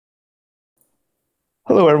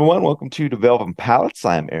Hello, everyone. Welcome to Developing Palettes.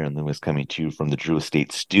 I'm Aaron Lewis coming to you from the Drew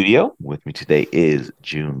Estate Studio. With me today is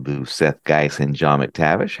June Lou, Seth Geis, and John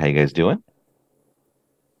McTavish. How you guys doing?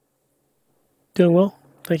 Doing well.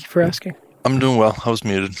 Thank you for Good. asking. I'm doing well. I was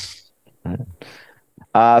muted.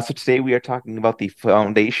 So today we are talking about the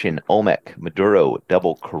Foundation Olmec Maduro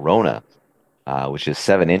Double Corona, which is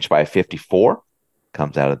 7 inch by 54.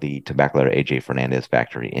 Comes out of the Tabacalera AJ Fernandez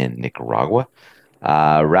factory in Nicaragua.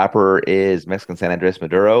 Wrapper is Mexican San Andres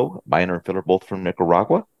Maduro, binder and filler both from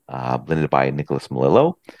Nicaragua, blended by Nicholas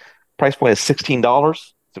Melillo. Price point is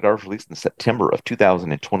 $16. Cigar was released in September of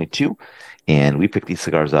 2022, and we picked these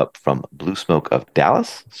cigars up from Blue Smoke of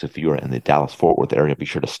Dallas. So if you are in the Dallas-Fort Worth area, be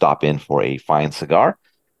sure to stop in for a fine cigar.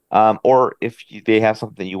 Or if they have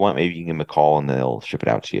something you want, maybe you can give them a call and they'll ship it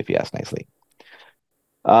out to you if you ask nicely.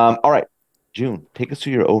 All right, June, take us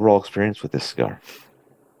through your overall experience with this cigar.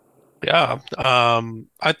 Yeah.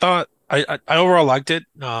 I thought I overall liked it.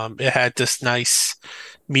 It had this nice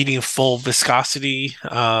medium full viscosity,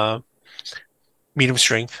 medium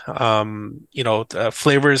strength. The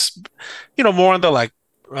flavors, more on the like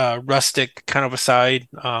rustic kind of a side.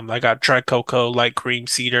 I got dry cocoa, light cream,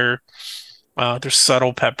 cedar. There's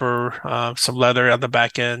subtle pepper, some leather on the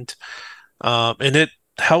back end. And it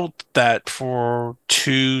held that for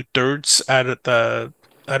 2/3 out of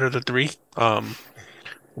the three.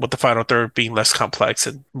 With the final third being less complex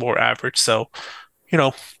and more average. So, you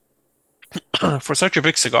know, for such a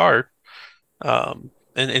big cigar, and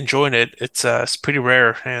enjoying it, it's pretty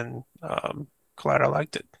rare and glad I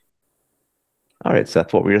liked it. All right,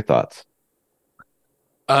 Seth, what were your thoughts?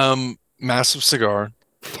 Massive cigar.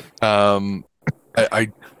 Um,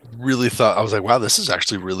 I really thought I was like, wow, this is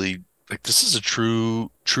actually really like this is a true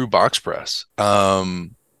box press.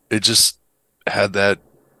 It just had that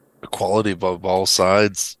quality above all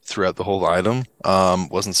sides throughout the whole item.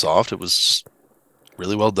 Wasn't soft. It was just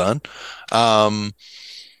really well done. Um,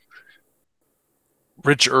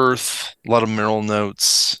 Rich earth, a lot of mineral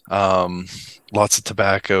notes, lots of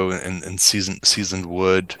tobacco and seasoned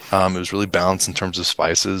wood. It was really balanced in terms of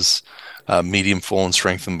spices, medium full and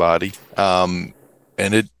strength and body. And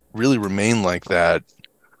it really remained like that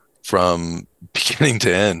from beginning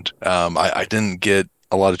to end. I didn't get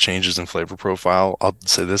a lot of changes in flavor profile. I'll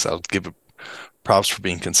say this, I'll give it props for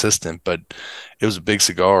being consistent, but it was a big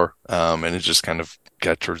cigar, and it just kind of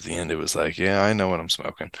got towards the end. It was like, yeah, I know what I'm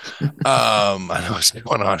smoking. I know what's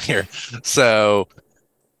going on here. So,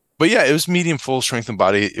 but yeah, it was medium full strength and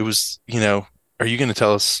body. It was, are you going to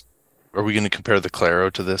tell us, are we going to compare the Claro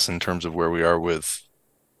to this in terms of where we are with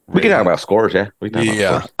We can talk rating? about scores, yeah. We can talk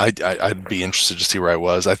about Yeah, scores. I'd be interested to see where I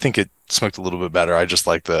was. I think it smoked a little bit better. I just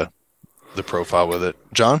like the profile with it.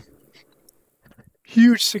 John?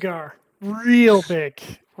 Huge cigar. Real big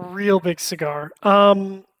cigar.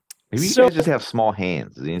 Maybe you So guys just have small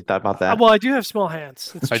hands. You thought about that? well, I do have small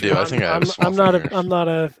hands. It's I true. do. I I'm think I have a I'm small I'm not a finger. I'm not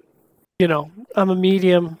a I'm a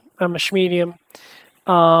medium. I'm a schmedium.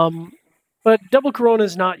 Um, but double Corona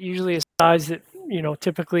is not usually a size that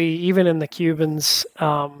typically even in the Cubans,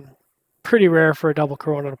 pretty rare for a double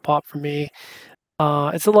Corona to pop for me.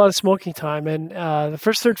 It's a lot of smoking time, and the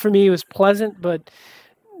first third for me was pleasant, but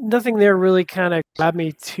nothing there really kind of grabbed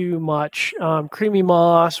me too much. Creamy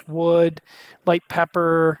moss, wood, light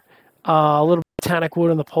pepper, a little tannic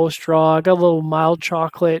wood on the post draw. Got a little mild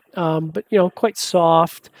chocolate, but quite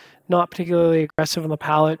soft, not particularly aggressive on the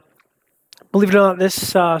palate. Believe it or not, this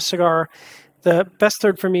cigar, the best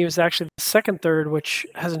third for me was actually the second third, which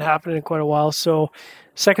hasn't happened in quite a while. So,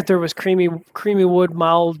 second third was creamy wood,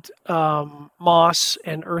 mild moss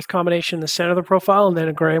and earth combination in the center of the profile, and then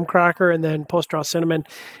a graham cracker, and then post draw cinnamon.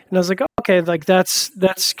 And I was like, oh, okay, like that's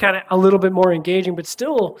kind of a little bit more engaging, but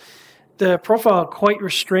still the profile quite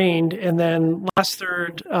restrained. And then last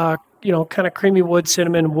third, kind of creamy wood,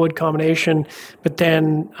 cinnamon, wood combination, but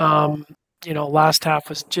then last half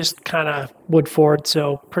was just kind of wood forward,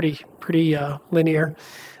 so pretty linear.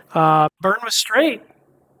 Burn was straight.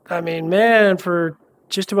 I mean, man, for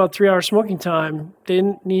just about 3 hours smoking time,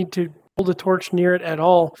 didn't need to hold a torch near it at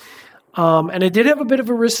all. And it did have a bit of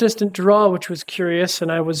a resistant draw, which was curious,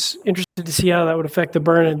 and I was interested to see how that would affect the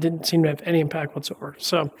burn, and it didn't seem to have any impact whatsoever.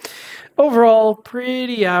 So, overall,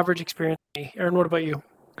 pretty average experience for me. Aaron, what about you?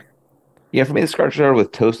 Yeah, for me, the cigar started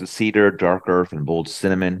with toasted cedar, dark earth, and bold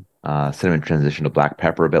cinnamon. Cinnamon transitioned to black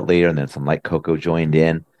pepper a bit later, and then some light cocoa joined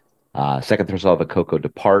in. Second third saw the cocoa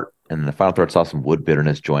depart, and the final third saw some wood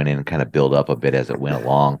bitterness join in and kind of build up a bit as it went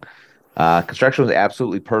along. Construction was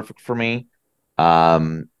absolutely perfect for me.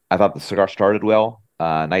 I thought the cigar started well,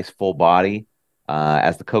 nice full body.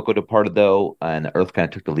 As the cocoa departed, though, and the earth kind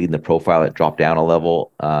of took the lead in the profile, it dropped down a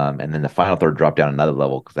level, and then the final third dropped down another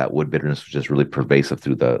level because that wood bitterness was just really pervasive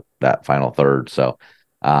through that final third. So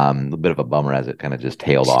a little bit of a bummer as it kind of just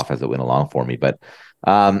tailed off as it went along for me. But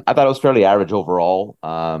I thought it was fairly average overall.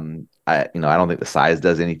 I don't think the size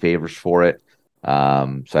does any favors for it.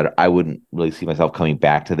 So I wouldn't really see myself coming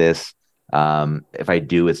back to this. If I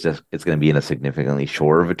do, it's going to be in a significantly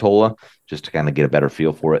shorter Vitola just to kind of get a better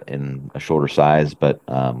feel for it in a shorter size. But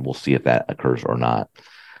we'll see if that occurs or not.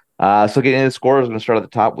 So getting into the scores, I'm going to start at the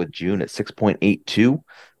top with June at 6.82.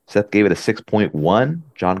 Seth gave it a 6.1.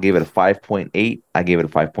 John gave it a 5.8. I gave it a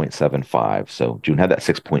 5.75. So June had that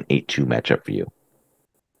 6.82 matchup for you.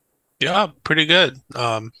 Yeah, pretty good.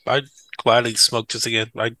 I gladly smoked this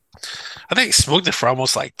again. I think I smoked it for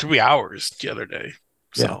almost like 3 hours the other day.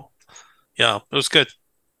 So yeah, it was good.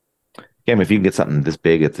 Yeah, I mean, if you can get something this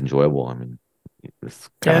big, it's enjoyable. I mean, it's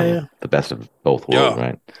kind of the best of both worlds,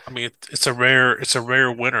 right? I mean, it's a rare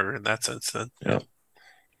winner in that sense. Then, yeah.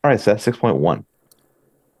 All right, Seth, 6.1.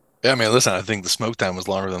 Yeah, I mean, listen, I think the smoke time was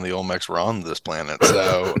longer than the Olmecs were on this planet.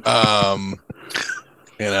 So,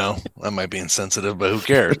 that might be insensitive, but who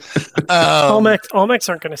cares? Olmecs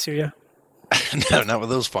aren't going to sue you. No, not with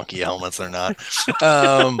those funky helmets. They're not.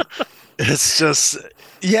 It's just,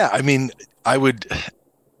 yeah. I mean, I would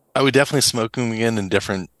definitely smoke them again in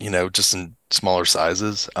different, just in smaller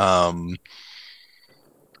sizes. I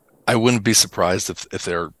wouldn't be surprised if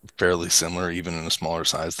they're fairly similar, even in a smaller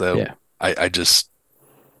size, though. Yeah.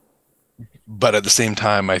 But at the same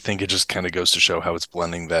time, I think it just kind of goes to show how it's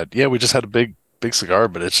blending that, we just had a big cigar,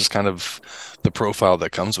 but it's just kind of the profile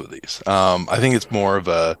that comes with these. I think it's more of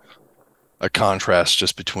a contrast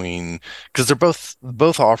just between, because they're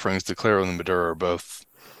both offerings, the Claro and the Maduro are both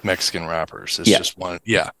Mexican wrappers. It's just one.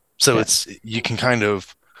 Yeah. So it's, you can kind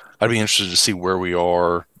of, I'd be interested to see where we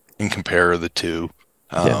are and compare the two.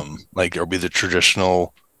 Like, are we the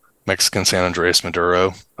traditional Mexican San Andreas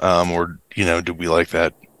Maduro? Or, do we like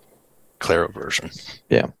that Claro version?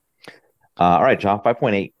 Yeah. All right, John,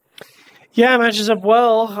 5.8. Yeah, it matches up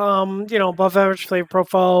well. Above average flavor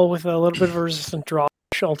profile with a little bit of a resistant draw,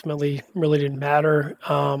 which ultimately really didn't matter.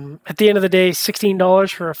 At the end of the day,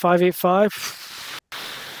 $16 for a 5.85.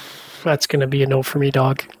 That's going to be a no for me,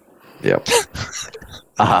 dog. Yep.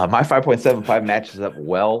 My 5.75 matches up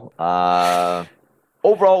well.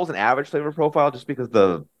 Overall, it was an average flavor profile just because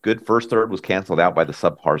the good first third was canceled out by the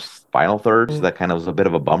subpar final third. So that kind of was a bit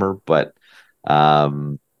of a bummer, but,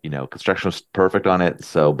 construction was perfect on it.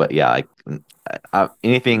 So, but yeah,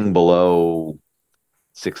 anything below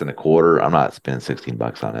 6.25, I'm not spending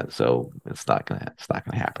 $16 on it. So it's not gonna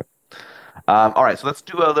happen. All right, so let's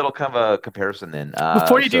do a little kind of a comparison then.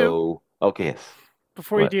 Before you do, okay, yes.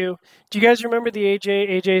 Before you do you guys remember the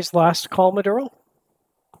AJ's last call Maduro?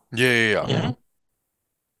 Yeah. Mm-hmm.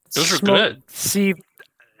 Those are good. See,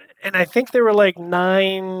 and I think they were like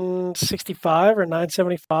 $9.65 or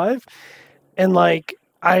 $9.75, and like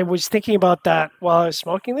I was thinking about that while I was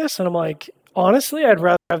smoking this, and I'm like, honestly, I'd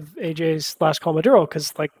rather have AJ's last call Maduro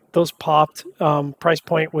because like those popped. Price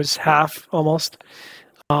point was half almost.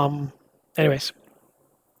 Anyways.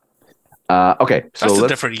 Okay, so that's a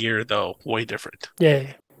different year though, way different.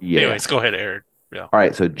 Yeah. Anyways, go ahead, Aaron. Yeah. All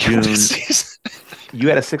right, so June, you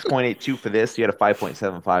had a 6.82 for this. You had a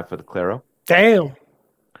 5.75 for the Claro. Damn.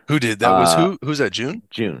 Who did that? Was who? Who's that? June.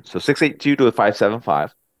 So 6.82 to a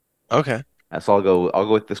 5.75. Okay. So I'll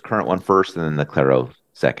go with this current one first, and then the Claro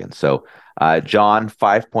second. So John,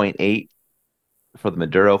 5.8 for the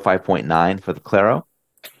Maduro, 5.9 for the Claro.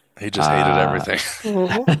 He just hated everything.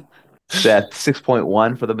 Seth,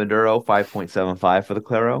 6.1 for the Maduro, 5.75 for the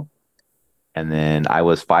Claro. And then I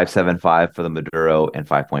was 5.75 for the Maduro and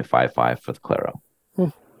 5.55 for the Claro.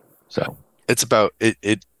 So it's about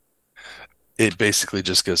it. It basically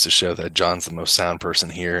just goes to show that John's the most sound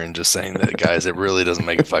person here, and just saying that, guys, it really doesn't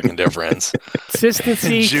make a fucking difference.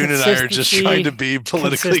 Consistency. June and I are just trying to be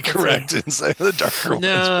politically correct inside the darker ones.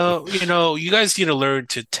 No, you guys need to learn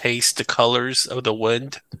to taste the colors of the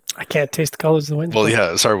wind. I can't taste the colors of the wind. Well,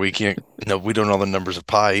 yeah, sorry, we can't. No, we don't know the numbers of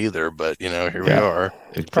pi either, but here we are.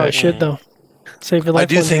 Probably should though. Save your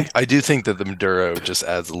life. I do think that the Maduro just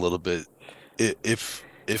adds a little bit. If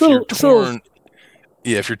you're torn,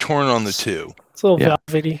 if you're torn on the two, it's a little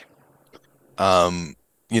velvety.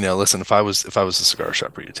 Listen, if I was a cigar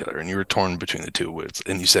shop retailer and you were torn between the two woods,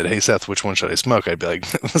 and you said, "Hey Seth, which one should I smoke?" I'd be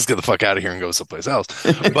like, "Let's get the fuck out of here and go someplace else."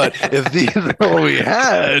 But if these are what we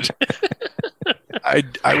had,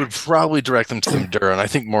 I would probably direct them to the Maduro, and I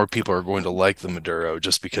think more people are going to like the Maduro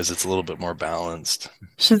just because it's a little bit more balanced.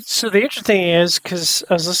 So the interesting thing is, because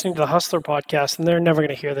I was listening to the Hustler podcast, and they're never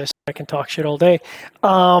going to hear this. I can talk shit all day,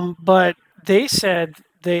 but they said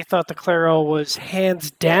they thought the Claro was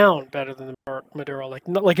hands down better than the Maduro.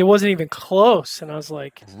 Like it wasn't even close. And I was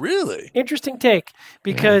like, Really? interesting take,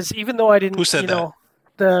 because even though I didn't, Who said that?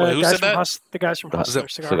 the Wait, who guys said from that? the guys from The Hustler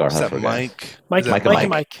Cigar Cigar Is that Hustler guys. Mike? Mike, Is that Mike, Mike? and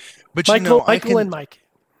Mike, But Michael, I Michael, and Mike.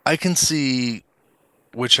 I can see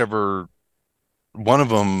whichever one of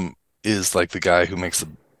them is like the guy who makes the,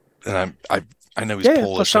 and I know he's Yeah,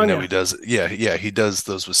 Polish. I know Lasagna. he does. Yeah, he does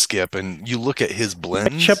those with Skip. And you look at his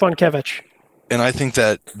blends, Sheponkevich. and I think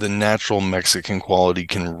that the natural Mexican quality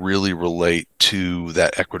can really relate to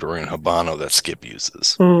that Ecuadorian Habano that Skip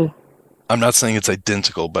uses. Mm. I'm not saying it's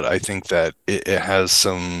identical, but I think that it has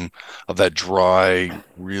some of that dry,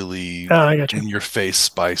 really I got you. in your face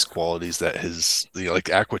spice qualities that like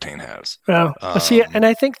Aquitaine has. Well, see, Um, and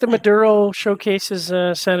I think the Maduro showcases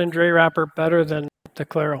San Andre wrapper better than the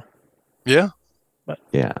Claro. Yeah.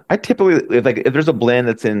 Yeah, I typically if there's a blend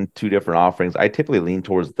that's in two different offerings, I typically lean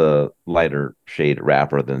towards the lighter shade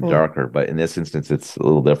wrapper than darker. But in this instance, it's a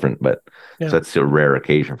little different. But Yeah. so that's a rare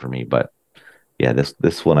occasion for me. But yeah,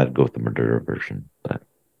 this one I'd go with the Maduro version. But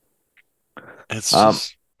It's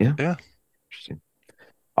just, yeah. yeah. Interesting.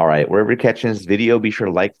 All right, wherever you're catching this video, be sure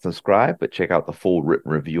to like and subscribe. But check out the full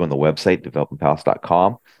written review on the website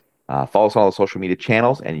developmentpalace.com. Follow us on all the social media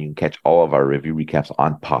channels, and you can catch all of our review recaps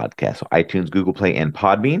on podcasts, so iTunes, Google Play, and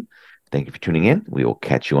Podbean. Thank you for tuning in. We will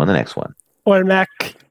catch you on the next one. Or Mac.